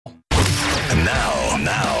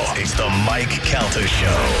Now, it's the Mike Calta Show.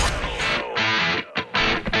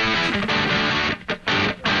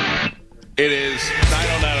 It is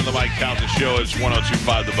 9:09 on the Mike Calta Show. It's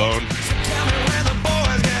 102.5 The Bone.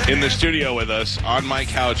 In the studio with us, on my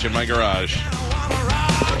couch in my garage,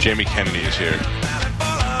 Jamie Kennedy is here.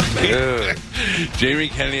 Jamie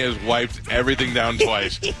Kennedy has wiped everything down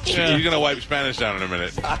twice. He's going to wipe Spanish down in a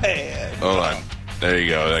minute. Hold on. There you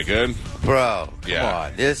go. Is that good? Bro, Yeah. come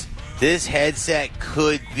on. This headset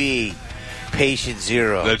could be patient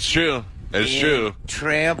zero. That's true. That's true.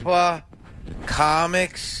 Trampa,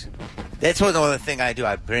 comics. That's one other thing I do.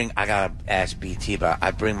 I gotta ask BT about. I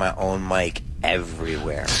bring my own mic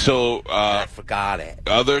everywhere. So, I forgot it.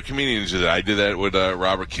 Other comedians do that. I did that with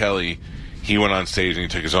Robert Kelly. He went on stage and he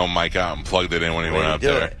took his own mic out and plugged it in when he went out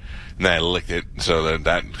there. And then I licked it, so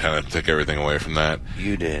that kind of took everything away from that.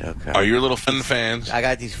 You did, okay. Are you little fun fans? I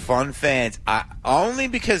got these fun fans. Only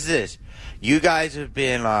because you guys have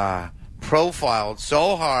been profiled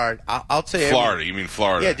so hard. I'll tell you. Florida, you mean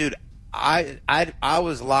Florida? Yeah, dude. I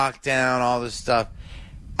was locked down, all this stuff.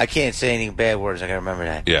 I can't say any bad words. I gotta remember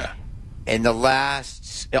that. Yeah. In the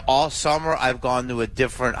all summer, I've gone to a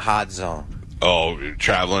different hot zone. Oh,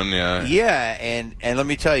 traveling, yeah. Yeah, and let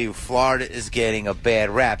me tell you, Florida is getting a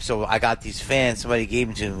bad rap. So I got these fans. Somebody gave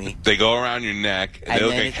them to me. They go around your neck. And they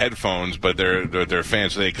look like headphones, but they're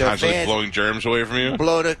fans. So they constantly blowing germs away from you.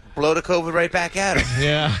 Blow the COVID right back at them.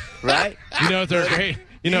 Yeah. Right. You know what they're great.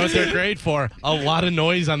 You know what they're great for? A lot of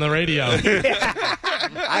noise on the radio.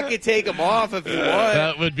 I could take them off if you want.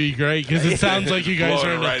 That would be great because it sounds like you guys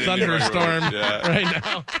are in a thunderstorm right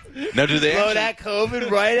now. Now, do they blow that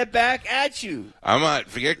COVID right back at you? I'm not.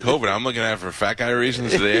 Forget COVID. I'm looking at it for fat guy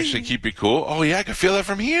reasons. Do they actually keep you cool? Oh yeah, I can feel that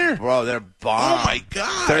from here, bro. They're bomb. Oh my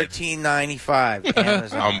god,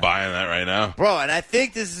 $13.95. I'm buying that right now, bro. And I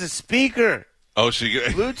think this is a speaker. Oh, so you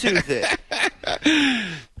Bluetooth it.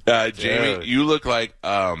 Jamie, you look like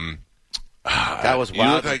that was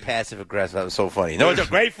wild and passive aggressive. That was so funny. You know what they're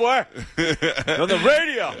great for? On the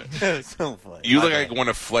radio. It's so funny. You look like one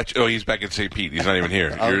of Fletch. Oh, he's back in St. Pete. He's not even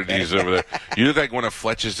here. Okay. He's over there. You look like one of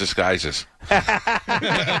Fletch's disguises. Yo,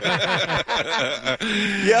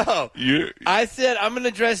 I said I'm gonna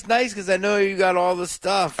dress nice because I know you got all the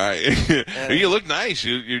stuff. You look nice.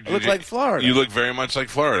 You look like Florida. You look very much like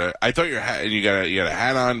Florida. I thought you got a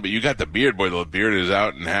hat on, but you got the beard. Boy, the beard is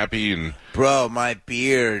out and happy. And bro, my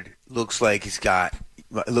beard looks like it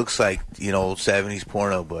looks like, old 70s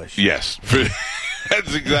porno bush. Yes.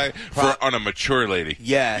 That's exactly on a mature lady.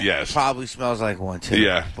 Yeah. Yes. Probably smells like one too.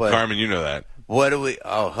 Yeah. But Carmen, you know that. What are we?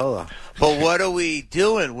 Oh, hold on. But what are we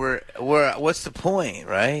doing? What's the point,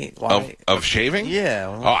 right? Why? Of shaving? Yeah.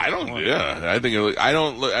 Oh, I don't. Yeah, I think I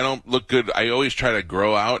don't look good. I always try to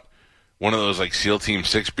grow out one of those like SEAL Team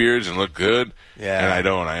 6 beards and look good. Yeah. And I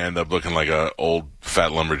don't. I end up looking like a old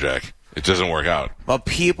fat lumberjack. It doesn't work out. Well,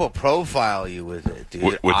 people profile you with it, dude.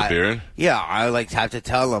 With the beard? Yeah, I have to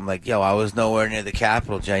tell them, yo, I was nowhere near the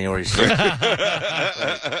Capitol January 6th.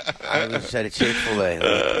 I was at a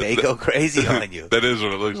Chick-fil-A. They go crazy on you. That is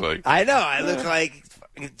what it looks like. I know. I look like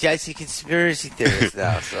Jesse conspiracy theorist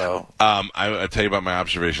now. So, I'll tell you about my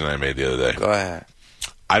observation I made the other day. Go ahead.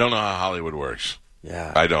 I don't know how Hollywood works.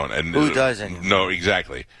 Yeah. I don't. And who does anymore? No,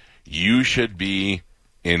 exactly. You should be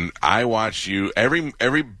in. I watched you every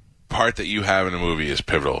part that you have in a movie is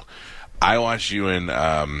pivotal. I watched you in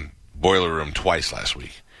Boiler Room twice last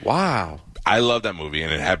week. Wow. I love that movie,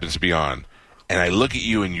 and it happens to be on. And I look at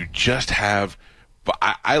you, and you just have... But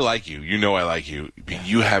I like you. You know I like you. But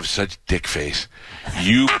you have such dick face.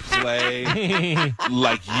 You play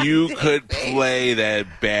like you could play the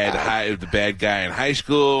bad guy in high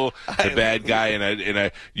school, the bad guy in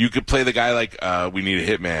a. You could play the guy like we need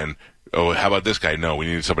a hitman. Oh, how about this guy? No, we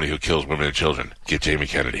need somebody who kills women and children. Get Jamie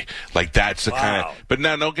Kennedy. Like, that's the kind of... But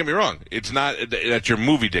now, don't get me wrong. It's not... That's your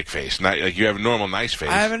movie dick face. Not like you have a normal nice face.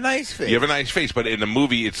 I have a nice face. You have a nice face, but in the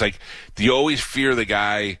movie, it's like... You always fear the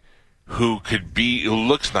guy who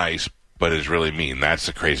looks nice, but is really mean. That's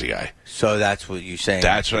the crazy guy. So that's what you're saying.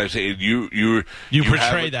 That's what I'm saying. You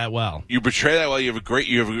portray that well. You portray that well.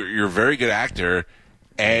 You're a very good actor.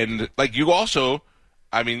 And, like, you also...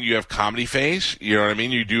 I mean, you have comedy face. You know what I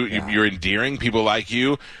mean? You do. Yeah. You're endearing. People like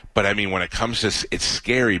you. But I mean, when it comes to, it's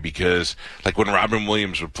scary because, like, when Robin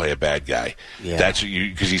Williams would play a bad guy, that's what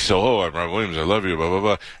because he's so, I'm Robin Williams, I love you, blah blah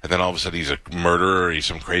blah, and then all of a sudden he's a murderer, he's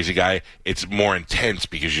some crazy guy. It's more intense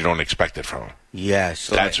because you don't expect it from him. Yeah,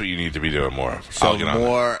 so that's what you need to be doing more of. So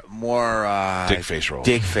more dick face roll.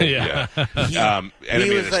 Dick face. Yeah.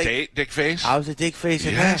 Enemy of the State. Dick face. I was a dick face.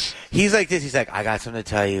 Yes. He's like this. He's like, I got something to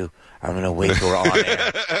tell you. I'm going to wait till we're on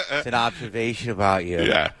air. It's an observation about you.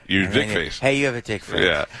 Yeah, your And dick then face. Hey, you have a dick face.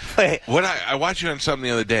 Yeah. Wait, What I watched you on something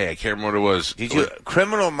the other day. I can't remember what it was. did you?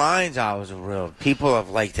 Criminal Minds, I was a real. People have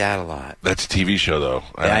liked that a lot. That's a TV show, though.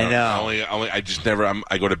 Yeah, I know. I just never.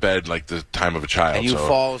 I go to bed like the time of a child. And you so.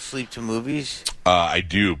 fall asleep to movies? I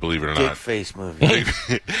do, believe it or Dick not. face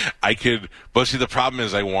movies. I could, but see, the problem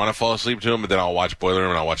is I want to fall asleep to them, but then I'll watch Boiler Room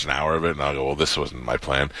and I'll watch an hour of it, and I'll go, well, this wasn't my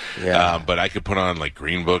plan. Yeah. But I could put on like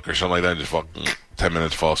Green Book or something like that and just fall 10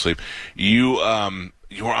 minutes, fall asleep. You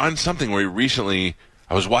were on something where recently.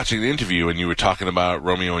 I was watching the interview and you were talking about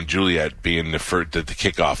Romeo and Juliet being the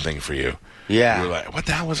kickoff thing for you. Yeah. You were like, what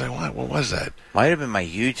the hell was I want? What was that? Might have been my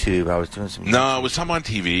YouTube. I was doing some. No, it was something on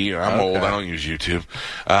TV. I'm old. I don't use YouTube.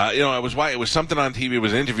 It was something on TV. It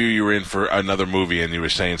was an interview you were in for another movie, and you were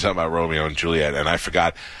saying something about Romeo and Juliet, and I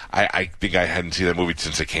forgot. I think I hadn't seen that movie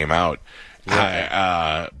since it came out.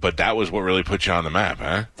 Yeah. But that was what really put you on the map,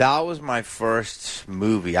 huh? That was my first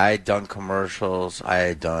movie. I had done commercials. I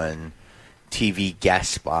had done TV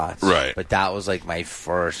guest spots. Right. But that was like my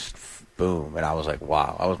first boom, and I was like,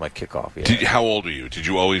 wow, that was my kickoff. Yeah. How old were you? Did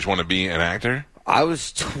you always want to be an actor? I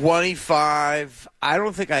was 25. I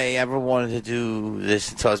don't think I ever wanted to do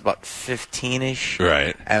this until I was about 15-ish.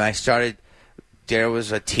 Right. And I started, there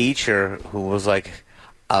was a teacher who was like,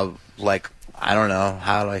 I don't know,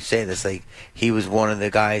 how do I say this? Like, he was one of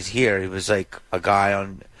the guys here. He was like a guy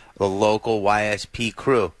on the local YSP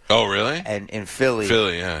crew. Oh, really? And in Philly.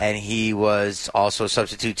 Yeah. And he was also a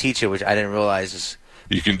substitute teacher, which I didn't realize is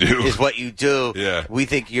what you do. Yeah. We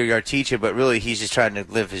think you're your teacher, but really he's just trying to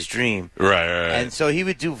live his dream. Right. And so he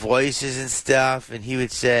would do voices and stuff, and he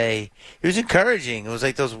would say, he was encouraging. It was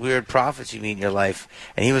like those weird prophets you meet in your life.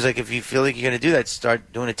 And he was like, if you feel like you're going to do that,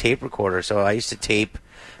 start doing a tape recorder. So I used to tape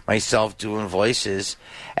myself doing voices,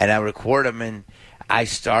 and I record them, and I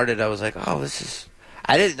was like, oh,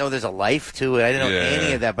 I didn't know there's a life to it. I didn't know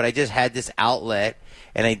any of that, but I just had this outlet,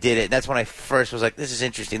 and I did it. And that's when I first was like, this is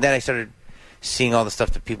interesting. Then I started seeing all the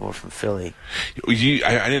stuff that people were from Philly. I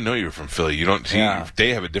didn't know you were from Philly. You don't see. Yeah.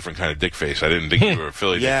 They have a different kind of dick face. I didn't think you were a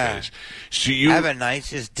Philly dick face. So I have a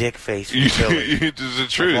nicest dick face from Philly. This is the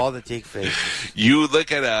truth. Of all the dick faces. You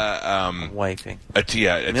look at wiping. A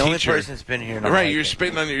teacher. The only person that's been here. Right, you're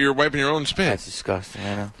spitting on. You're wiping your own spit. That's disgusting.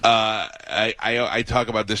 I know. I talk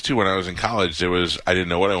about this too. When I was in college, I didn't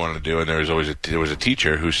know what I wanted to do, and there was a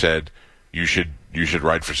teacher who said you should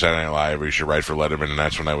write for Saturday Night Live or you should write for Letterman, and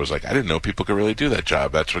that's when I was like, I didn't know people could really do that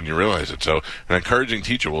job. That's when you realize it. So an encouraging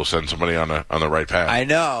teacher will send somebody on the right path. I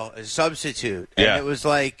know, a substitute. And it was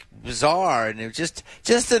like bizarre, and it was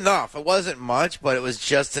just enough. It wasn't much, but it was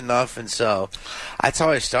just enough, and so that's how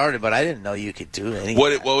I started, but I didn't know you could do anything.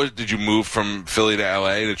 Did you move from Philly to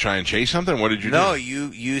LA to try and chase something? What did you do? No, you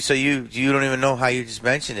don't even know how you just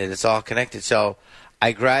mentioned it. It's all connected. So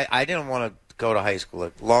I didn't want to go to high school.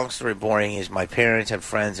 Like, long story boring is my parents had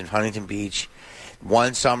friends in Huntington Beach.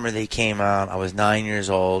 One summer they came out. I was 9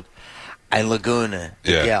 years old. And Laguna,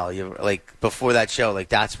 Miguel, like before that show, like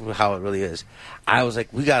that's how it really is. I was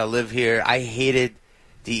like, we got to live here. I hated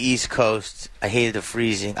the East Coast. I hated the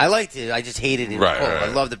freezing. I liked it. I just hated it. Right.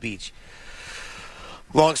 I love the beach.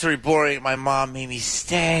 Long story boring, my mom made me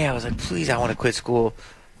stay. I was like, please, I want to quit school.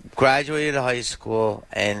 Graduated high school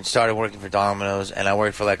and started working for Domino's, and I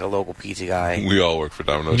worked for like a local pizza guy. We all work for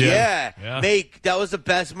Domino's. Yeah. That was the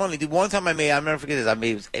best money. The one time I'll never forget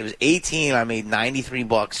this. It was 18. I made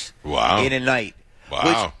 $93. Wow. In a night. Wow.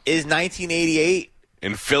 Which is 1988.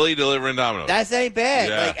 In Philly, delivering Domino's. That ain't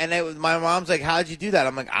bad. Yeah. Like, my mom's like, "How'd you do that?"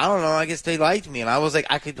 I'm like, "I don't know. I guess they liked me." And I was like,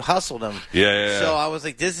 I could hustle them. Yeah. So I was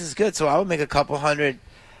like, "This is good." So I would make a couple hundred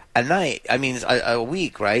a night. I mean, a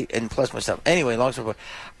week, right? And plus my stuff. Anyway, long story short,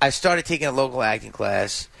 I started taking a local acting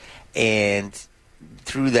class, and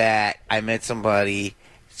through that, I met somebody.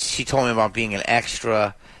 She told me about being an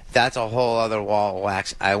extra. That's a whole other wall of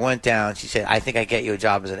wax. I went down. She said, I think I get you a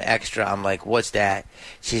job as an extra. I'm like, what's that?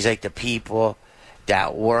 She's like, the people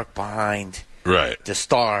that work behind the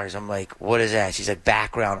stars. I'm like, what is that? She's like,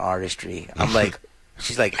 background artistry. I'm like,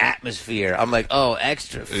 she's like, atmosphere. I'm like, oh,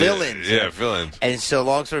 extra. Fill-ins. Yeah, fill-ins. And so,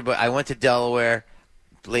 long story, but I went to Delaware.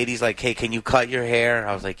 Lady's like, hey, can you cut your hair?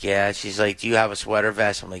 I was like, yeah. She's like, do you have a sweater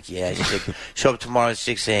vest? I'm like, yeah. She's like, show up tomorrow at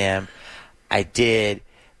 6 a.m. I did.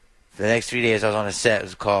 For the next 3 days, I was on a set. It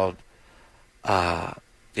was called, oh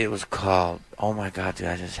my God, dude,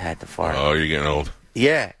 I just had the fart. Oh, you're getting old.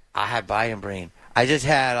 Yeah, I had Bayern brain. I just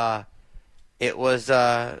had, it was,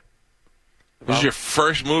 this is your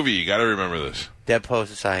first movie. You got to remember this. Dead Poet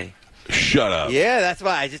Society. Shut up. Yeah, that's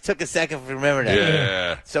why. I just took a second to remember that.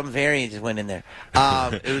 Yeah. Some variant just went in there.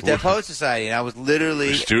 It was Dead Poet Society, and I was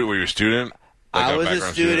literally... Were you a student? I was a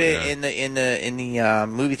background student yeah. in the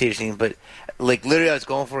movie theater scene, but like literally, I was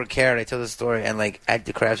going for a carrot. I told the story, and like at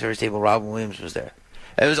the craft service table, Robin Williams was there.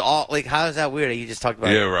 It was all like, how is that weird? You just talked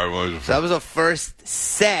about Yeah, it. Robin Williams. So that was the first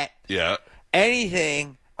set. Yeah.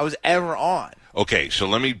 Anything I was ever on. Okay, so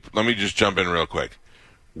let me just jump in real quick.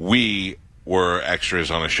 We were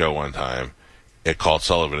extras on a show one time. It called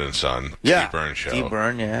Sullivan and Son. Yeah, Steve Byrne show. Steve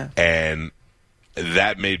Byrne, yeah. And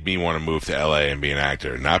that made me want to move to L.A. and be an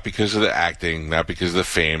actor. Not because of the acting, not because of the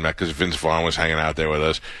fame, not because Vince Vaughn was hanging out there with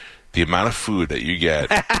us. The amount of food that you get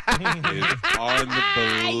is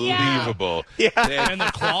unbelievable. Yeah. And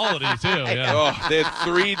the quality, too. Yeah. Oh, they had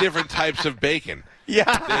 3 different types of bacon. Yeah.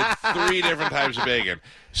 They had 3 different types of bacon.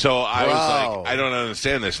 So I was like, I don't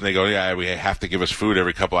understand this. And they go, yeah, we have to give us food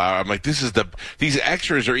every couple hours. I'm like, these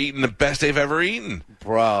extras are eating the best they've ever eaten.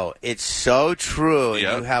 Bro, it's so true.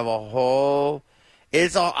 Yep. You have a whole...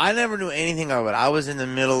 I never knew anything of it. I was in the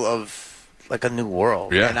middle of like a new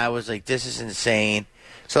world. Yeah. And I was like, this is insane.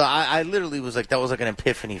 So I literally was like, that was like an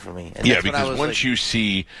epiphany for me. And Yeah, that's when I because was once like, you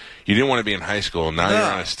see, you didn't want to be in high school. Now No. you're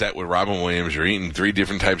on a set with Robin Williams. You're eating 3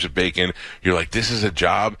 different types of bacon. You're like, this is a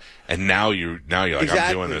job. And now you're like, I'm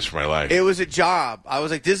Exactly. doing this for my life. It was a job. I was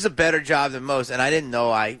like, this is a better job than most. And I didn't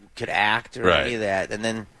know I could act or Right. any of that. And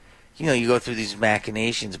then, you go through these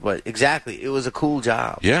machinations. But exactly, it was a cool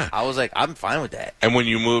job. Yeah. I was like, I'm fine with that. And when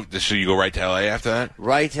you moved, so you go right to L.A. after that?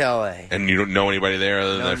 Right to L.A. And you don't know anybody there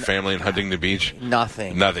other than No, their family in Huntington Beach?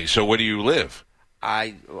 Nothing. Nothing. So where do you live?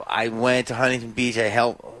 I went to Huntington Beach. I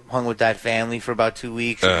hung with that family for about 2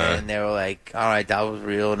 weeks, and they were like, "All right, that was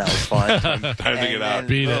real and that was fun." Time to get out.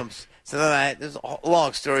 Beat it. Boom. So then there's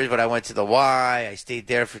long stories, but I went to the Y. I stayed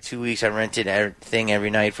there for 2 weeks. I rented everything every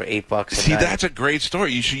night for $8 a See, night. that's a great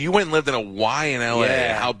story. You went and lived in a Y in L.A.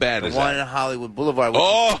 Yeah. How bad is the one that? in Hollywood Boulevard, which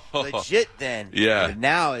Oh! was legit then. Yeah. But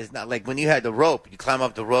now it's not like when you had the rope. You climb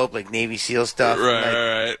up the rope like Navy SEAL stuff. Right, like,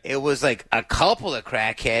 right. It was like a couple of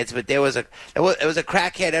crackheads, but it was a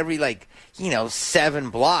crackhead every 7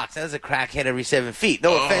 blocks. That was a crackhead every 7 feet.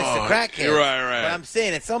 No offense to crackheads. Right. But I'm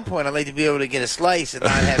saying at some point I'd like to be able to get a slice and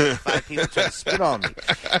not have 5 people trying to spit on me.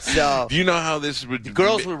 So Do you know how this would...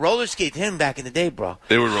 girls would roller skate to him back in the day, bro.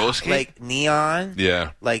 They would roller skate? Like neon.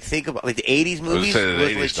 Yeah. Like think about the 80s movies say the was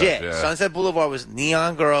 80s legit. stuff, yeah. Sunset Boulevard was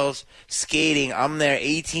neon girls skating. I'm there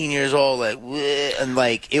 18 years old and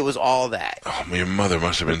it was all that. Oh, your mother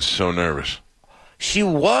must have been so nervous. She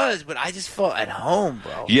was, but I just felt at home,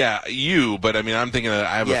 bro. Yeah, but I mean, I'm thinking that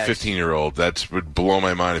I have Yes. a 15-year-old. That would blow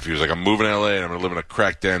my mind if he was like, I'm moving to L.A. and I'm going to live in a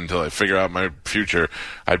crack den until I figure out my future.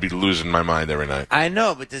 I'd be losing my mind every night. I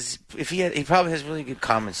know, but he probably has really good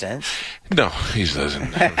common sense. No, he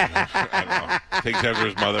doesn't. I don't know. Takes after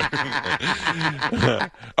his mother.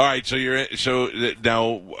 All right, so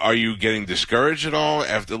now, are you getting discouraged at all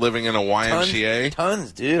after living in a YMCA?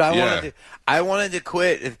 Tons, dude. I wanted to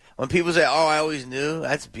quit. When people say, "Oh, I always knew,"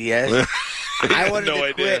 that's BS. I wanted no to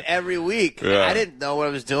idea. quit every week. Yeah. I didn't know what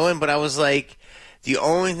I was doing, but I was like, the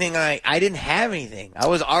only thing I didn't have anything. I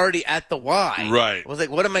was already at the Y. Right. I was like,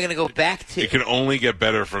 what am I going to go back to? It can only get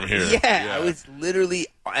better from here. Yeah, I was literally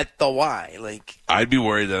at the Y. Like, I'd be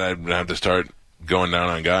worried that I'd have to start going down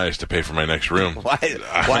on guys to pay for my next room.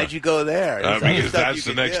 why'd you go there? There's other Because stuff that's you the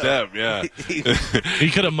could next do. step, yeah. He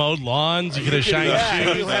could have mowed lawns. He could have shined Yeah,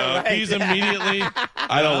 shoes. right. He's immediately.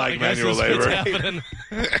 I don't like guess manual this is what's labor. happening.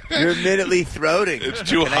 You're immediately throating. It's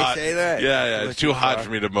too Can hot. I say that? Yeah, it's too hot for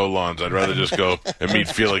me to mow lawns. I'd rather just go and meet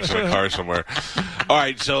Felix in a car somewhere. All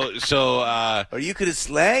right, so Or you could have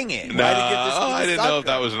slang it. no, Why'd you give this to the I didn't know if sucker?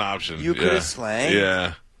 that was an option. You could have slang?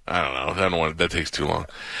 Yeah, I don't know. I don't want. That takes too long.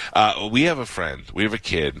 We have a friend. We have a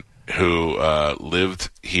kid who lived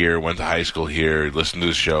here, went to high school here, listened to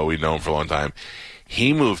the show. We've known him for a long time.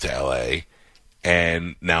 He moved to L.A.,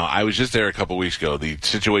 and now I was just there a couple weeks ago. The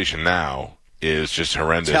situation now is just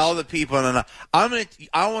horrendous. Tell the people. No. I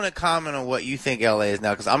want to comment on what you think LA is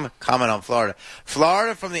now because I'm gonna comment on Florida.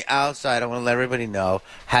 Florida from the outside, I want to let everybody know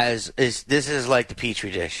this is like the petri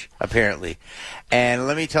dish apparently, and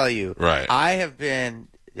let me tell you, Right. I have been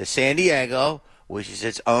to San Diego, which is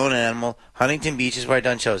its own animal. Huntington Beach is where I've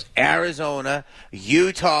done shows. Arizona,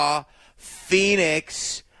 Utah,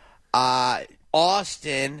 Phoenix,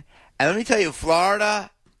 Austin, and let me tell you, Florida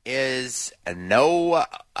is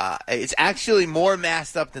it's actually more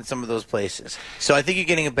masked up than some of those places. So I think you're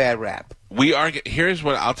getting a bad rap. Here's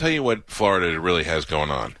what I'll tell you what Florida really has going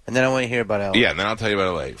on. And then I want to hear about LA. Yeah, and then I'll tell you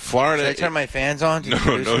about LA. Florida. Should I turn my fans on? No,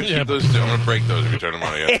 keep those. I'm gonna break those if you turn them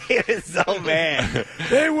on again. He was so mad.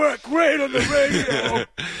 They work great on the radio.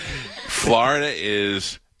 Florida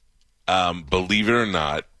is, believe it or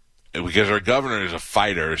not, because our governor is a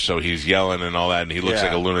fighter, so he's yelling and all that, and he looks Yeah.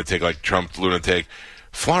 like a lunatic, like Trump's lunatic.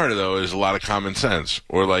 Florida, though, is a lot of common sense.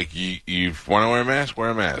 Or like, you want to wear a mask? Wear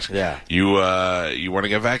a mask. Yeah. You want to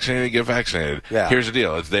get vaccinated? Get vaccinated. Yeah. Here's the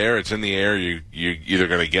deal. It's there. It's in the air. You're either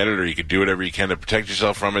going to get it or you can do whatever you can to protect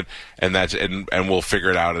yourself from it. And and we'll figure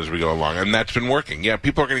it out as we go along. And that's been working. Yeah,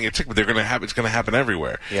 people are going to get sick, but it's going to happen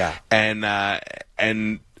everywhere. Yeah.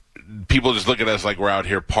 And people just look at us like we're out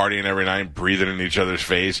here partying every night, breathing in each other's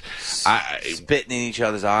face, spitting in each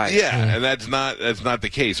other's eyes. Yeah, and that's not the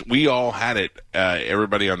case. We all had it.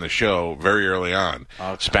 Everybody on the show very early on.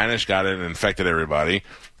 Okay. Spanish got it and infected everybody,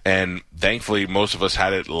 and thankfully most of us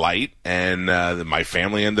had it light, and my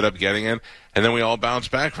family ended up getting it, and then we all bounced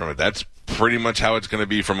back from it. That's pretty much how it's going to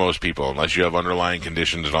be for most people, unless you have underlying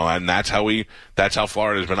conditions and all that. And that's how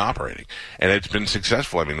Florida's been operating, and it's been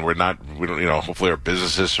successful. I mean, we don't, hopefully our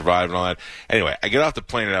businesses survive and all that. Anyway, I get off the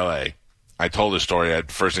plane in L.A. I told this story. The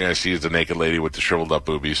first thing I see is the naked lady with the shriveled up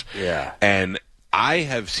boobies. Yeah, and I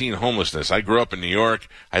have seen homelessness. I grew up in New York.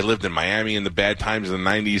 I lived in Miami in the bad times in the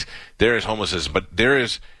 90s. There is homelessness, but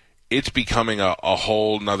it's becoming a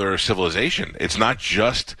whole nother civilization. It's not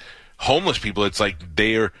just homeless people. It's like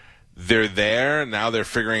they're there now. They're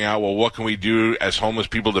figuring out, well, what can we do as homeless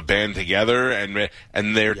people to band together, and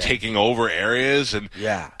they're taking over areas. And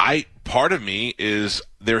part of me is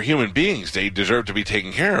they're human beings. They deserve to be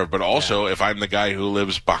taken care of. But also, if I'm the guy who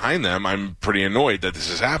lives behind them, I'm pretty annoyed that this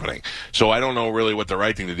is happening. So I don't know really what the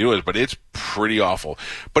right thing to do is, but it's pretty awful.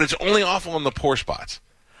 But it's only awful in the poor spots.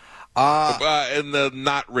 In the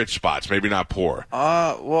not rich spots, maybe not poor.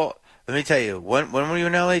 Well, let me tell you. When were you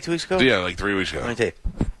in L.A. 2 weeks ago? Yeah, like 3 weeks ago. Let me tell you.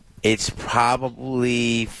 It's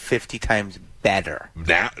probably 50 times better.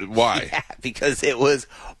 Why? Yeah, because it was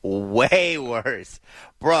way worse.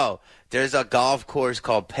 Bro, there's a golf course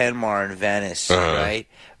called Penmar in Venice, right?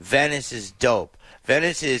 Venice is dope.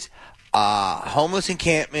 Venice is a homeless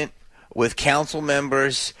encampment with council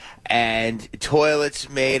members and toilets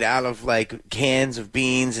made out of like cans of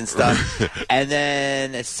beans and stuff, and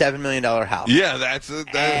then a $7 million house. Yeah, that's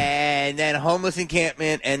it. And then homeless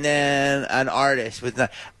encampment, and then an artist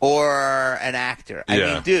or an actor. I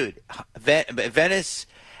mean, dude, Venice.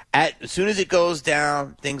 As soon as it goes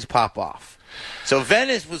down, things pop off. So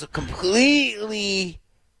Venice was a completely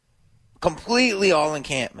all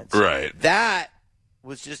encampments. Right. That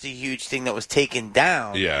was just a huge thing that was taken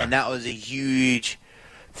down. Yeah. And that was a huge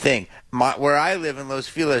thing. Where I live in Los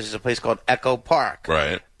Feliz is a place called Echo Park.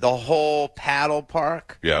 Right. The whole paddle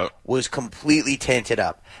park was completely tinted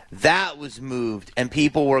up. That was moved, and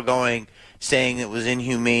people were saying it was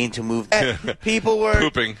inhumane to move. People were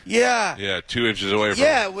pooping. Yeah. Yeah, 2 inches away from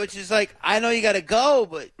it. Which is like, I know you got to go,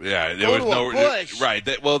 but there was no bush. Right.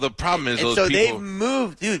 Well, the problem is those so people. They've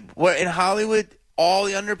moved, dude. In Hollywood, all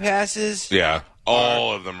the underpasses. Yeah.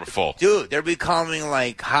 All of them are full. Dude, they're becoming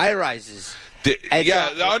like high rises. The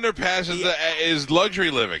underpass is luxury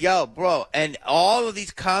living. Yo, bro, and all of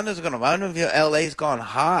these condos are going to, I don't know if LA's gone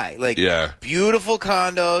high. Like, beautiful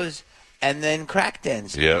condos and then crack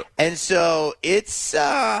dens. Yeah. And so it's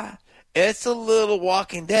a little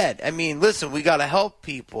Walking Dead. I mean, listen, we got to help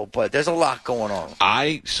people, but there's a lot going on.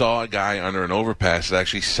 I saw a guy under an overpass that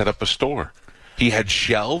actually set up a store. He had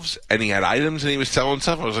shelves, and he had items, and he was selling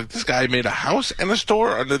stuff. I was like, this guy made a house and a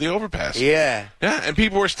store under the overpass. Yeah. Yeah, and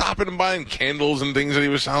people were stopping and buying candles and things that he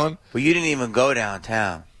was selling. Well, you didn't even go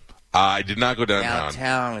downtown. I did not go downtown.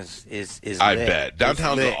 Downtown is I lit. bet.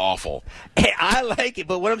 Downtown's awful. Hey, I like it,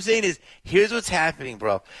 but what I'm saying is, here's what's happening,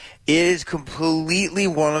 bro. It is completely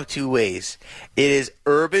one of two ways. It is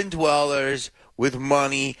urban dwellers with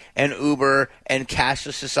money and Uber and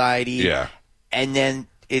cashless society. Yeah. And then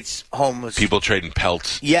it's homeless people trading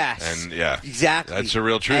pelts. Yes, and exactly. That's the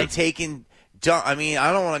real truth. And taking, I mean,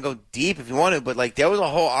 I don't want to go deep if you want to, but like there was a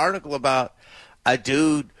whole article about a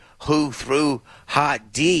dude who threw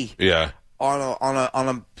hot D. Yeah. On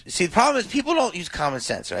a. See, the problem is people don't use common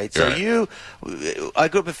sense, right? So I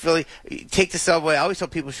grew up in Philly. Take the subway. I always tell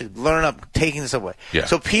people should learn up taking the subway. Yeah.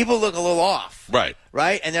 So people look a little off. Right.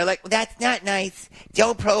 Right? And they're like, well, that's not nice.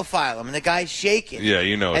 Don't profile him. And the guy's shaking. Yeah,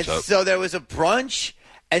 you know what's up. So there was a brunch.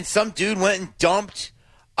 And some dude went and dumped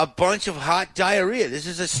a bunch of hot diarrhea. This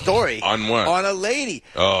is a story. On what? On a lady.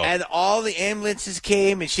 Oh. And all the ambulances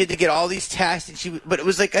came, and she had to get all these tests. And but it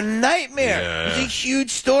was like a nightmare. Yeah. It was a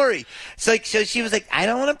huge story. So she was like, I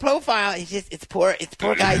don't want to profile. It's poor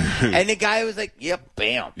guy. And the guy was like, yep,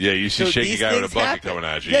 bam. Yeah, you see shaky guy with a bucket coming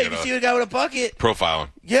at you. Yeah, you see a guy with a bucket. Profile him.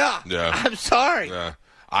 Yeah. I'm sorry. Yeah.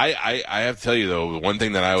 I have to tell you though, one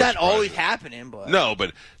thing that I was not always happening, but no,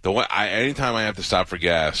 but anytime I have to stop for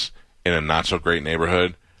gas in a not so great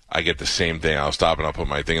neighborhood, I get the same thing. I'll stop and I'll put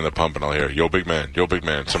my thing in the pump and I'll hear, yo big man,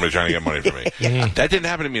 somebody trying to get money from me. That didn't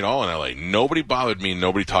happen to me at all in LA. Nobody bothered me,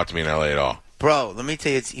 nobody talked to me in LA at all. Bro, let me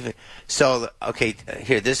tell you, it's even. So, okay,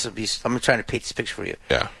 here, this will be. I'm trying to paint this picture for you.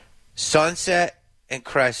 Yeah. Sunset and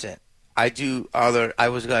Crescent. I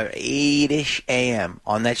was going 8-ish a.m.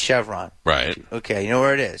 on that Chevron. Right. Okay, you know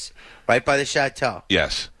where it is? Right by the Chateau.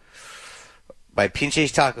 Yes. By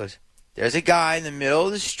Pinche's Tacos. There's a guy in the middle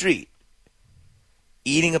of the street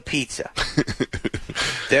eating a pizza.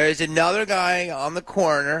 There's another guy on the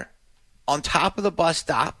corner on top of the bus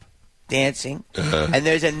stop dancing. And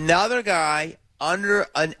there's another guy under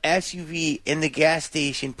an SUV in the gas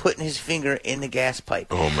station putting his finger in the gas pipe.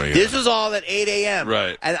 Oh, my God. This was all at 8 a.m.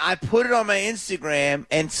 Right. And I put it on my Instagram,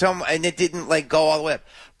 and it didn't, go all the way up.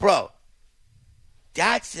 Bro,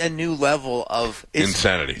 that's a new level of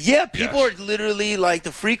insanity. Yeah, people are literally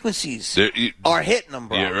the frequencies are hitting them,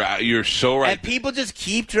 bro. You're so right. And people just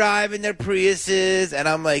keep driving their Priuses, and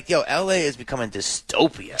I'm like, yo, L.A. is becoming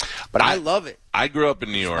dystopia. But I love it. I grew up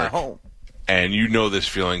in New York. It's my home. And you know this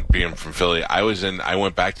feeling being from Philly. I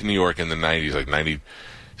went back to New York in the 90s, like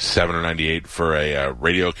 97 or 98, for a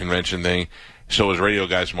radio convention thing. So it was radio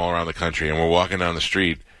guys from all around the country, and we're walking down the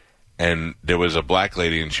street, and there was a black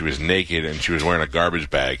lady, and she was naked, and she was wearing a garbage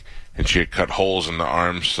bag, and she had cut holes in the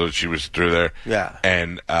arms so she was through there. Yeah.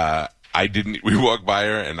 And we walked by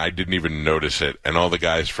her, and I didn't even notice it. And all the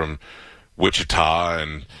guys from Wichita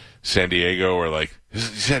and San Diego were like,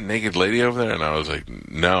 is that naked lady over there? And I was like,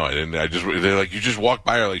 no, I didn't. They're like, you just walked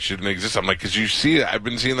by her like she didn't exist. I'm like, because you see it. I've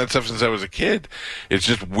been seeing that stuff since I was a kid. It's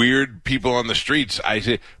just weird people on the streets.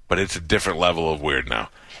 But it's a different level of weird now.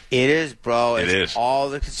 It is, bro. It is. All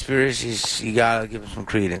the conspiracies, you got to give them some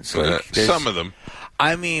credence. Some of them.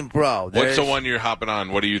 I mean, bro. What's the one you're hopping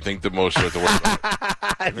on? What do you think the most of the word about?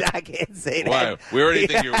 I can't say that. Why? We already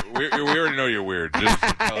think we already know you're weird. Just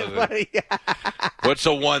tell us what's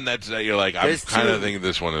the one that you're like, I'm kind of thinking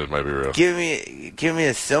this one might be real. Give me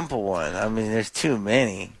a simple one. I mean, there's too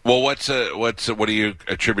many. Well, what are you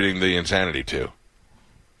attributing the insanity to?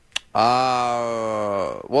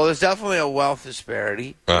 Well, there's definitely a wealth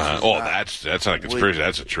disparity. That's not a conspiracy.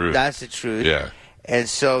 That's the truth. That's the truth. Yeah. And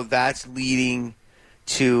so that's leading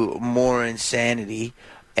to more insanity.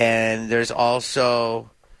 And there's also,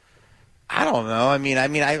 I don't know. I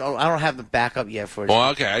don't have the backup yet for it. Well,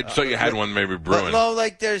 okay. I thought you had one maybe brewing. No,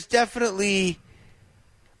 there's definitely,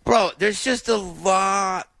 bro, there's just a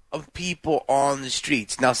lot of people on the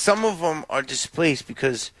streets. Now, some of them are displaced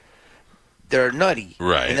because they're nutty.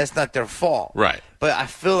 Right. And that's not their fault. Right. But I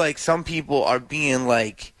feel like some people are being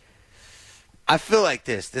I feel like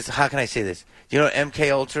this. How can I say this? Do you know what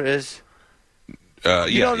MK Ultra is?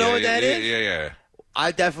 You don't know what that is? Yeah.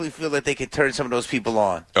 I definitely feel that they could turn some of those people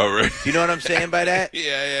on. Oh, really? You know what I'm saying by that?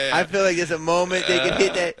 Yeah. I feel like there's a moment they can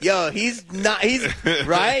hit that. Yo, he's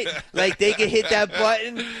right? Like they can hit that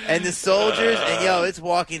button and the soldiers and it's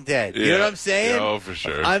Walking Dead. You know what I'm saying? Oh, for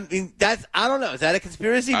sure. I don't know. Is that a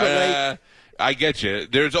conspiracy? But I get you.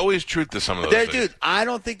 There's always truth to some of those things. Dude, I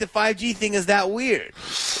don't think the 5G thing is that weird.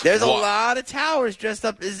 There's a lot of towers dressed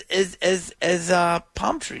up as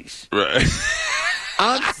palm trees. Right.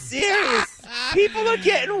 I'm serious. People are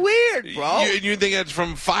getting weird, bro. You think that's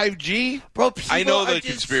from 5G? Bro, people I know are the just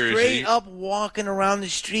conspiracy. straight up walking around the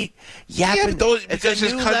street yapping. Yeah, it's because a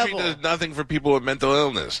this new country level. does nothing for people with mental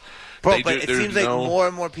illness. Bro, but it seems like more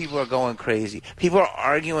and more people are going crazy. People are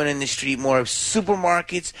arguing in the street more.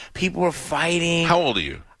 Supermarkets, people are fighting. How old are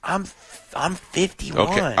you? I'm 51.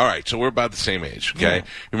 Okay, all right. So we're about the same age. Okay, Yeah.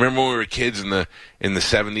 Remember when we were kids in the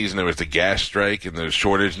 70s and there was the gas strike and the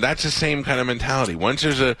shortage? That's the same kind of mentality. Once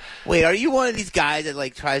there's a wait, are you one of these guys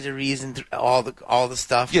that tries to reason through all the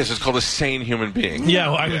stuff? Yes, it's called a sane human being. Yeah,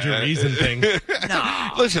 why would you reason thing? No.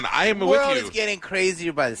 Listen, I am the with world you. is getting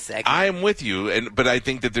crazier by the second. I am with you, but I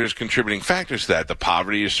think that there's contributing factors to that. The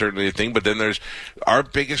poverty is certainly a thing, but then there's our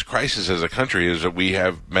biggest crisis as a country is that we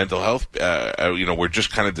have mental health. We're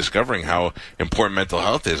just kind of discovering how important mental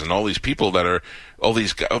health is, and all these people that are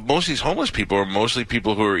most of these homeless people are mostly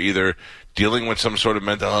people who are either dealing with some sort of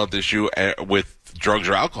mental health issue with drugs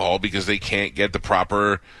or alcohol because they can't get the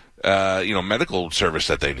proper medical service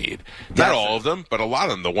that they need. Not all of them, but a lot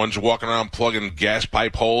of them. The ones walking around plugging gas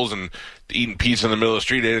pipe holes and eating pizza in the middle of the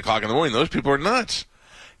street at 8 o'clock in the morning, those people are nuts.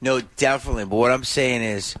 No, definitely. But what I'm saying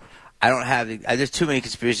is, I don't have there's too many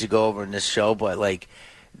conspiracies to go over in this show, but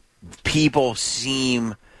people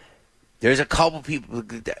seem. There's a couple people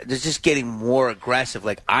they're just getting more aggressive.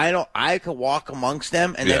 I could walk amongst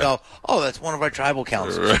them and they go, "Oh, that's one of our tribal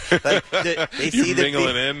councils." Right. They see the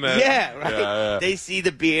mingling in. Yeah, right. Yeah. They see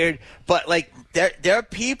the beard, but there are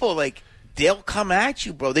people they'll come at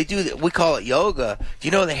you, bro. They do. We call it yoga. Do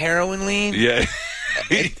you know the heroin lean? Yeah.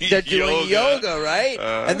 They're doing yoga, right?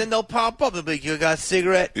 And then they'll pop up. They'll be like, "You got a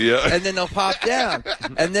cigarette?" Yeah. And then they'll pop down.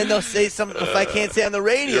 And then they'll say something if I can't say on the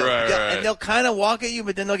radio. Right. And they'll kind of walk at you,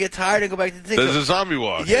 but then they'll get tired and go back to the thing. There's a zombie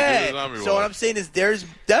walk. Yeah. So what I'm saying is there's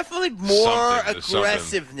definitely more There's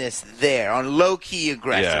aggressiveness there, on low-key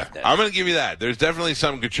aggressiveness. Yeah. I'm going to give you that. There's definitely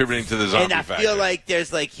something contributing to the zombie and I factor. feel like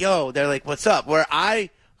there's like, they're like, what's up? Where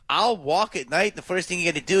I'll walk at night. The first thing you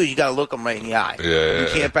got to do is you got to look them right in the eye. Yeah. You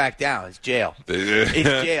can't back down. It's jail.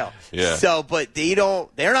 It's jail. Yeah. So, but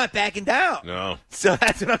they're not backing down. No. So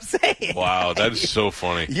that's what I'm saying. Wow, that is so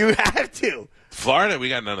funny. You have to. Florida, we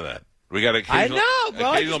got none of that. We got occasional, I know,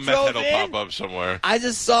 bro. occasional meth head will pop up somewhere. I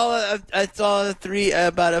just saw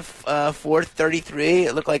about a 433.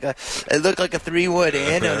 It looked like a 3-wood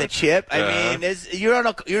in on the chip. I mean,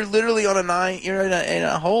 you're literally on a 9. You're in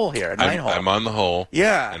a hole here, a 9 hole. I'm on the hole.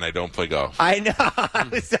 Yeah, and I don't play golf. I know. I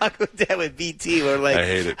was talking with that with BT. We're like, I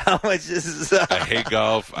hate it. How much this is? I hate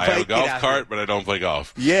golf. I have a golf cart, but I don't play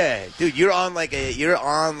golf. Yeah, dude, you're on like a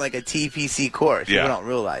TPC course. Yeah. You don't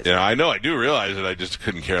realize. Yeah, I know. I do realize it. I just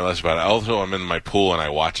couldn't care less about it. Also, I'm in my pool and I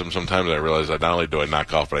watch them sometimes. I realize that not only do I not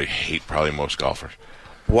golf, but I hate probably most golfers.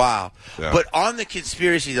 Wow. Yeah. But on the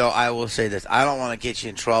conspiracy, though, I will say this. I don't want to get you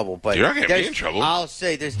in trouble, but you're not going to be in trouble. I'll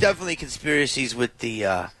say there's definitely conspiracies with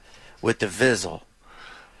the Vizzle.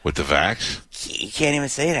 With the vax? You can't even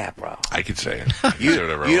say that, bro. I could say it. You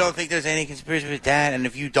don't think there's any conspiracy with that? And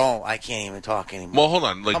if you don't, I can't even talk anymore. Well, hold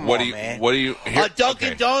on. Like, Come what on, do you? Man. What do you?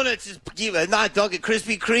 Dunkin' Donuts is not Dunkin'.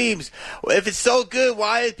 Krispy Kremes. If it's so good,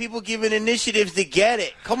 why are people giving initiatives to get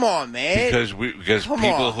it? Come on, man. Because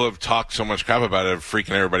people who have talked so much crap about it are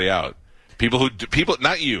freaking everybody out. People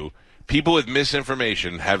not you. People with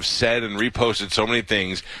misinformation have said and reposted so many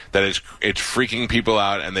things that it's freaking people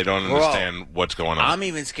out and they don't understand what's going on. I'm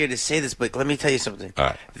even scared to say this, but let me tell you something. All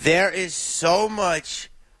right. There is so much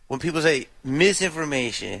when people say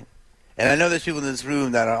misinformation, and I know there's people in this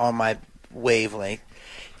room that are on my wavelength,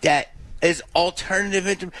 that is alternative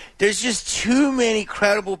information. There's just too many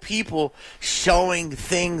credible people showing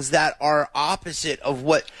things that are opposite of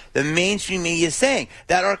what the mainstream media is saying,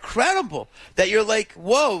 that are credible, that you're like,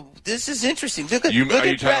 whoa, this is interesting. Look at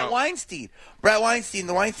Brett Weinstein. Brett Weinstein,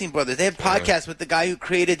 the Weinstein brothers, they have podcasts with the guy who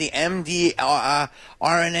created the mRNA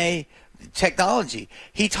technology.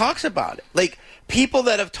 He talks about it. Like, people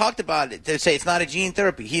that have talked about it, they say it's not a gene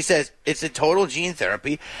therapy. He says it's a total gene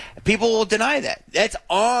therapy. People will deny that. That's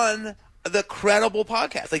on the credible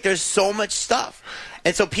podcast. Like, there's so much stuff.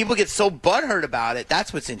 And so people get so butthurt about it.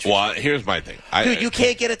 That's what's interesting. Well, here's my thing. Dude, you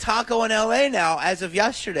can't get a taco in L.A. now, as of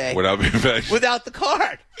yesterday, without the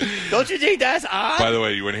card. Don't you think that's odd? By the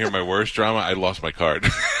way, you want to hear my worst drama? I lost my card.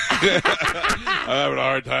 I'm having a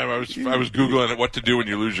hard time. I was Googling what to do when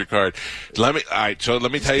you lose your card. All right, so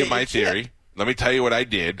let me tell you my theory. Let me tell you what I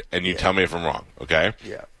did, and you tell me if I'm wrong, okay?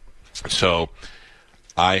 Yeah. So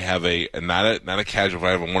I have not a casual,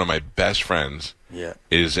 I have one of my best friends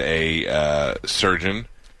is a surgeon,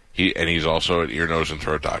 he's also an ear, nose, and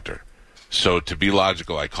throat doctor. So to be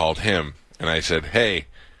logical, I called him, and I said, hey,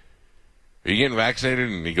 are you getting vaccinated?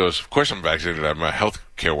 And he goes, of course I'm vaccinated. I'm a health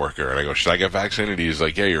care worker. And I go, should I get vaccinated? He's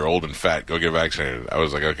like, yeah, you're old and fat. Go get vaccinated. I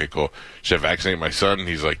was like, okay, cool. Should I vaccinate my son? And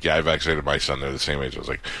he's like, yeah, I vaccinated my son. They're the same age. I was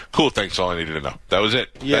like, cool, thanks. All I needed to know. That was it.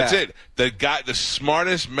 Yeah. That's it. The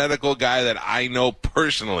smartest medical guy that I know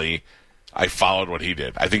personally, I followed what he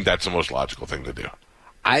did. I think that's the most logical thing to do.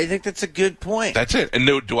 I think that's a good point. That's it. And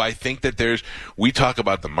do I think that we talk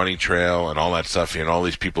about the money trail and all that stuff, and all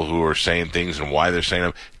these people who are saying things and why they're saying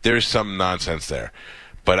them. There's some nonsense there.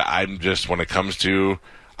 But I'm just, when it comes to,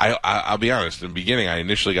 I'll be honest, in the beginning, I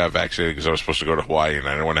initially got vaccinated because I was supposed to go to Hawaii and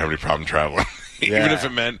I didn't want to have any problem traveling. Yeah. Even if it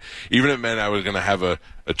meant I was going to have a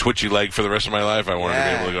twitchy leg for the rest of my life, I wanted to be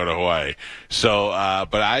able to go to Hawaii. So,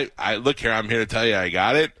 but I look here, I'm here to tell you I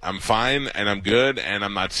got it. I'm fine and I'm good and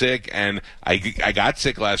I'm not sick. And I got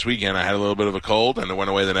sick last weekend. I had a little bit of a cold and it went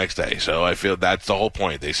away the next day. So I feel that's the whole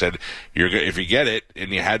point. They said if you get it and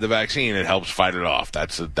you had the vaccine, it helps fight it off.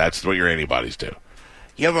 That's what your antibodies do.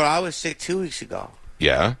 Yeah, but I was sick 2 weeks ago.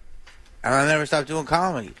 Yeah. And I never stopped doing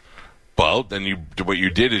comedy. Well, then what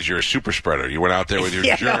you did is you're a super spreader. You went out there with your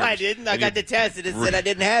germs. No, I didn't. I got the test, and it said I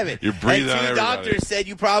didn't have it. You breathed on everybody. And 2 doctors said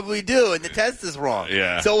you probably do, and the test is wrong.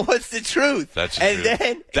 Yeah. So what's the truth? That's the truth.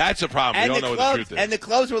 Then that's a problem. You don't know what the truth is. And the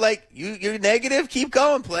clubs were like, "You're negative. Keep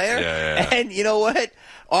going, player." Yeah. And you know what?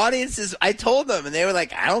 Audiences, I told them, and they were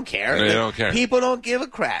like, "I don't care." They don't care. People don't give a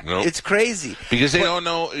crap. Nope. It's crazy because they don't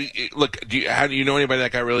know. Look, how do you know anybody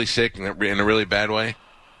that got really sick in a really bad way?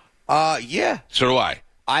 Yeah. So do I.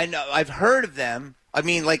 I know. I've heard of them. I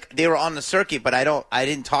mean, like, they were on the circuit, but I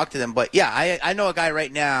didn't talk to them. But yeah, I know a guy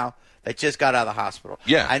right now that just got out of the hospital.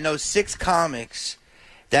 Yeah. I know 6 comics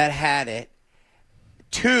that had it,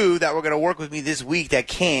 2 that were going to work with me this week that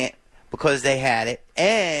can't because they had it,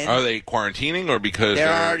 and are they quarantining or because they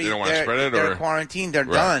don't want to spread it? They're quarantined. They're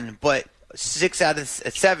done. But 6 out of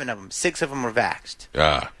 7 of them, 6 of them are vaxxed.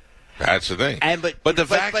 Yeah, that's the thing. But the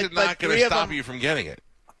vax is not going to stop you from getting it.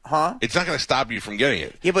 Huh? It's not going to stop you from getting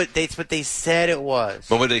it. Yeah, but they said it was.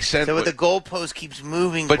 But what they said... So the goalpost keeps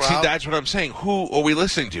moving, But bro. see, that's what I'm saying. Who are we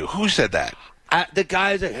listening to? Who said that? The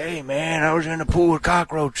guy's like, hey, man, I was in the pool with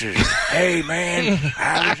cockroaches. Hey, man,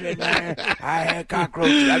 I was in there. I had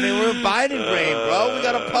cockroaches. I mean, we're in Biden brain, bro. We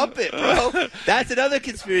got a puppet, bro. That's another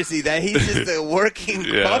conspiracy, that he's just a working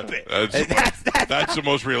puppet. That's the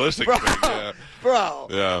most realistic bro, thing. Yeah. Bro.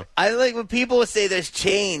 Yeah. I like when people say there's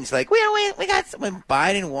change. Like, we got... When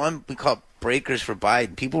Biden won, we called breakers for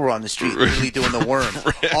Biden. People were on the street literally doing the worm.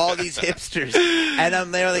 All these hipsters. And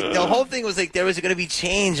I'm there like, the whole thing was like there was going to be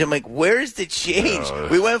change. I'm like, where's the change?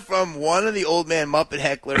 We went from one of the old man Muppet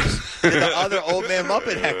hecklers to the other old man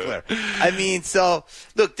Muppet heckler. I mean, so,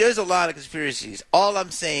 look, there's a lot of conspiracies. All I'm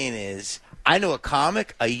saying is, I know a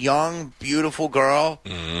comic, a young, beautiful girl.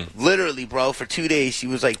 Mm-hmm. Literally, bro, for 2 days she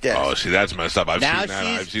was like this. Oh, see, that's messed up. I've seen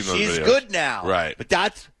those videos. She's good now. Right. But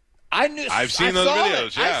that's... I've seen those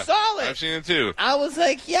videos. Yeah. I saw it. I've seen it too. I was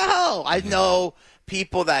like, yo, I know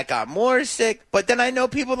people that got more sick, but then I know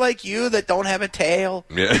people like you that don't have a tail.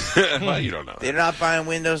 Yeah. Well, you don't know. They're not buying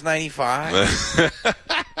Windows 95.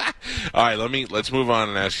 All right, let's move on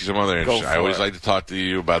and ask you some other interesting. I always like to talk to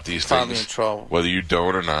you about these Probably things. in trouble. Whether you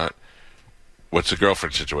don't or not. What's the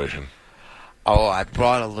girlfriend situation? Oh, I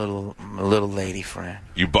brought a little lady friend.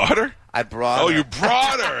 You bought her? I brought her. Oh, you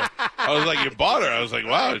brought her. I was like, you bought her. I was like,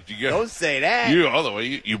 wow. Don't say that. You all the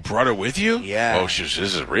way. You brought her with you? Yeah. Oh, this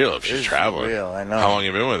is real if she's traveling. Real, I know. How long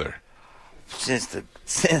you been with her? Since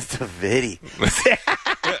the video.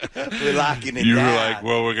 We're locking it down. You were like,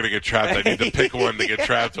 well, we're going to get trapped. I need to pick one to get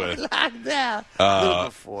trapped with. Locked down. A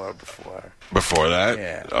little before. Before that?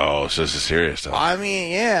 Yeah. Oh, so this is serious stuff. I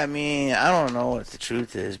mean, I don't know what the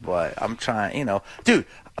truth is, but I'm trying, Dude,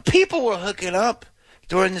 people were hooking up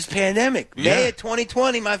during this pandemic. Yeah. May of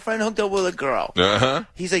 2020, my friend hooked up with a girl. Uh-huh.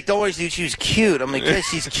 He's like, don't worry, dude, she was cute. I'm like, yeah,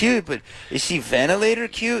 she's cute, but is she ventilator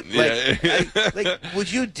cute? Like,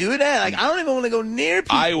 would you do that? Like, I don't even want to go near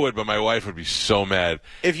people. I would, but my wife would be so mad.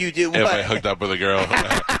 If you do If what? I hooked up with a girl.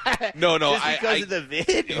 No, Just because of the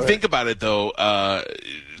vid? Think about it, though.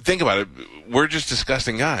 Think about it. We're just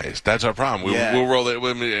disgusting guys. That's our problem. We'll roll it.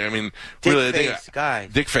 I mean, Dick really, face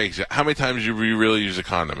guys. Dick fakes. How many times have you really used a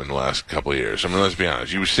condom in the last couple of years? I mean, let's be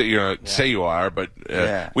honest. You say you are, but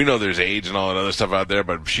we know there's AIDS and all that other stuff out there.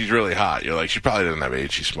 But she's really hot. You're like, she probably doesn't have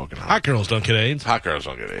AIDS. She's smoking hot. Hot girls don't get AIDS. Hot girls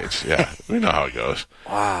don't get AIDS. Yeah, we know how it goes.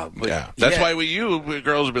 Wow. But That's why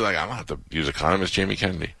girls would be like, I don't have to use a condom. It's Jamie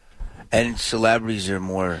Kennedy. And celebrities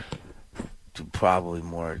are probably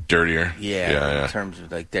more dirtier. Yeah. In terms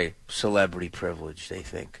of like their celebrity privilege, they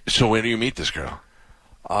think. So where do you meet this girl?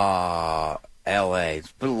 L.A.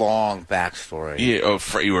 It's been a long backstory. Yeah.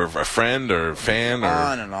 You were a friend or fan?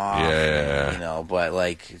 On and off. Yeah. But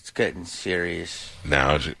like it's getting serious.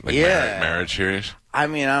 Now is it like marriage serious? I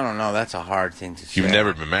mean, I don't know. That's a hard thing to say. You've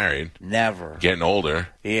never been married. Never. Getting older.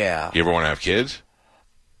 Yeah. You ever want to have kids?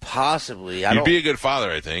 Possibly. You'd be a good father,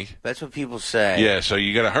 I think. That's what people say. Yeah, so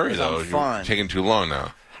you got to hurry, though. You're taking too long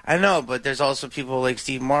now. I know, but there's also people like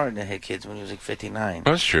Steve Martin that had kids when he was like 59.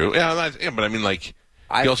 That's true. Yeah, but I mean, like,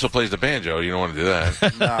 he also plays the banjo. You don't want to do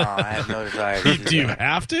that. No, I have no desire to do Do you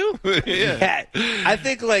have to? Yeah. I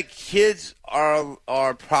think, like, kids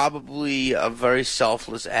are probably a very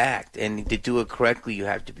selfless act, and to do it correctly, you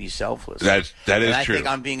have to be selfless. That is true. I think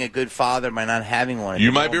I'm being a good father by not having one.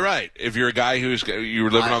 You might be right. If you're a guy you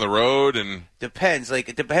were living on the road and... Depends. Like,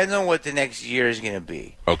 it depends on what the next year is going to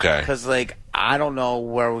be. Okay. Because, like, I don't know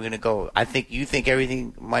where we're going to go. I think you think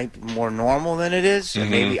everything might be more normal than it is,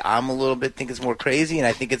 and maybe I'm a little bit think it's more crazy, and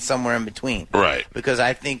I think it's somewhere in between. Right. Because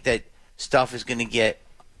I think that stuff is going to get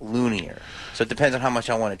loonier. So it depends on how much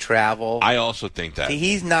I want to travel. I also think that. See,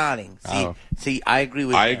 he's nodding. See, I agree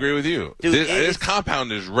with you. I agree with you. Dude, this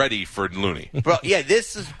compound is ready for loony. Bro, yeah,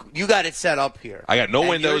 you got it set up here. I got no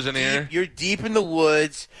windows in here. You're deep in the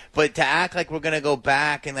woods, but to act like we're going to go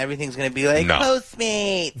back and everything's going to be like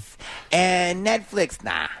Postmates and Netflix,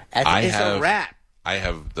 nah. It's a wrap. I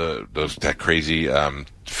have that crazy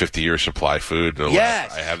 50-year supply food.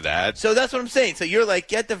 Yes. I have that. So that's what I'm saying. So you're like,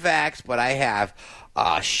 get the vax, but I have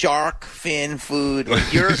shark fin food.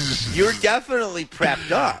 Like you're definitely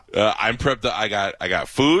prepped up. I'm prepped up. I got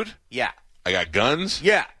food. Yeah. I got guns.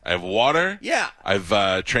 Yeah. I have water. Yeah.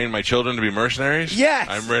 I've trained my children to be mercenaries. Yes.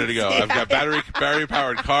 I'm ready to go. I've got battery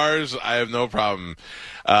powered cars. I have no problem.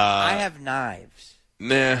 I have knives.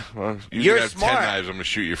 Nah, well, You're have smart. 10 knives, I'm going to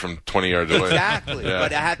shoot you from 20 yards away. Exactly. Yeah.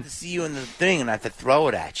 But I have to see you in the thing, and I have to throw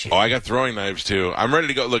it at you. Oh, I got throwing knives, too. I'm ready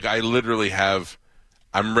to go. Look, I literally have...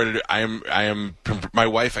 I'm ready to... I am... My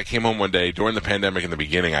wife, I came home one day. During the pandemic in the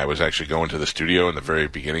beginning, I was actually going to the studio in the very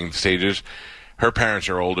beginning stages. Her parents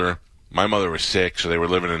are older. My mother was sick, so they were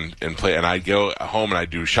living in play. And I'd go home and I'd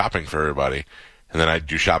do shopping for everybody. And then I'd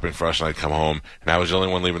do shopping for us, and I'd come home. And I was the only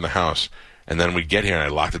one leaving the house. And then we'd get here, and I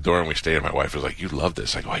locked the door, and we stayed. And my wife was like, "You love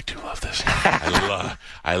this?" I go, "I do love this.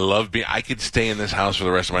 I love being. I could stay in this house for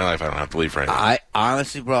the rest of my life. I don't have to leave for anything." I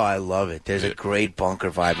honestly, bro, I love it. There's a great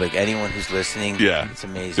bunker vibe. Like anyone who's listening, it's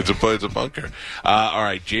amazing. It's a bunker. All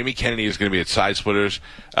right, Jamie Kennedy is going to be at Side Splitters,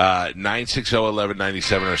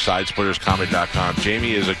 960-1197 or sidesplitterscomedy.com.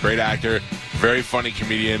 Jamie is a great actor, very funny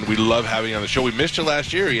comedian. We love having you on the show. We missed you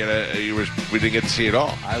last year. We didn't get to see you at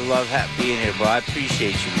all. I love being here, bro. I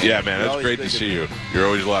appreciate you, man. Yeah, man, that's great to see you. You're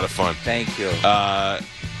always a lot of fun. Thank you.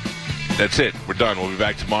 That's it. We're done. We'll be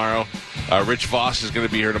back tomorrow. Rich Voss is going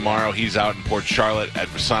to be here tomorrow. He's out in Port Charlotte at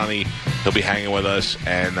Vasani. He'll be hanging with us.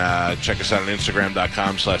 And check us out on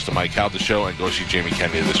Instagram.com/The Mike Calta Show and go see Jamie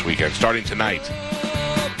Kennedy this weekend, starting tonight.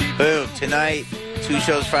 Boom. Tonight, 2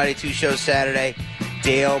 shows Friday, 2 shows Saturday.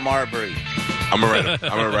 Dale Marbury. I'm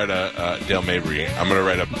gonna write a Dale Mabry. I'm gonna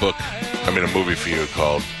write a movie for you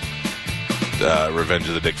called Revenge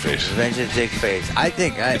of the Dick Face. Revenge of the Dick Face.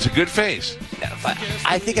 It's a good face.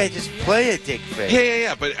 I think I just play a dick face.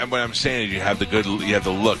 Yeah. But what I'm saying is you have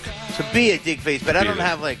the look to be a dick face, but I don't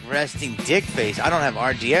have like resting dick face. I don't have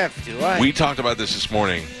RDF, do I? We talked about this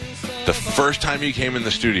morning. The first time you came in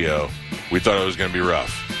the studio, we thought it was going to be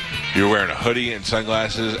rough. You were wearing a hoodie and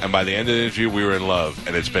sunglasses, and by the end of the interview, we were in love.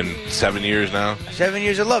 And it's been 7 years now. 7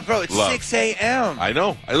 years of love, bro. It's love. 6 a.m. I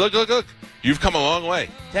know. Look. You've come a long way.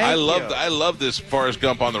 Thank you. I love this Forrest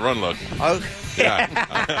Gump on the run look. Okay. Yeah,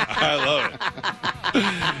 I love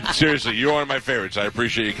it. Seriously, you're one of my favorites. I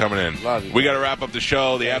appreciate you coming in. Love you. We got to wrap up the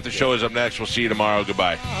show. The after show is up next. We'll see you tomorrow.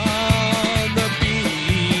 Goodbye.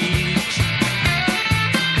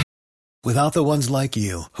 Without the ones like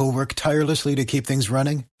you, who work tirelessly to keep things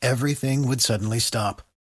running, everything would suddenly stop.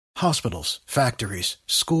 Hospitals, factories,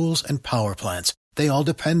 schools, and power plants, they all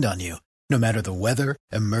depend on you. No matter the weather,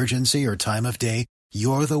 emergency, or time of day,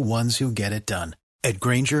 you're the ones who get it done. At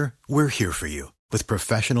Grainger, we're here for you with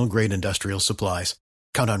professional-grade industrial supplies.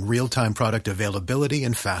 Count on real-time product availability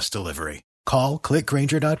and fast delivery. Call, click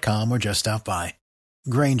Grainger.com, or just stop by.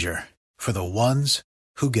 Grainger, for the ones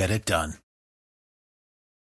who get it done.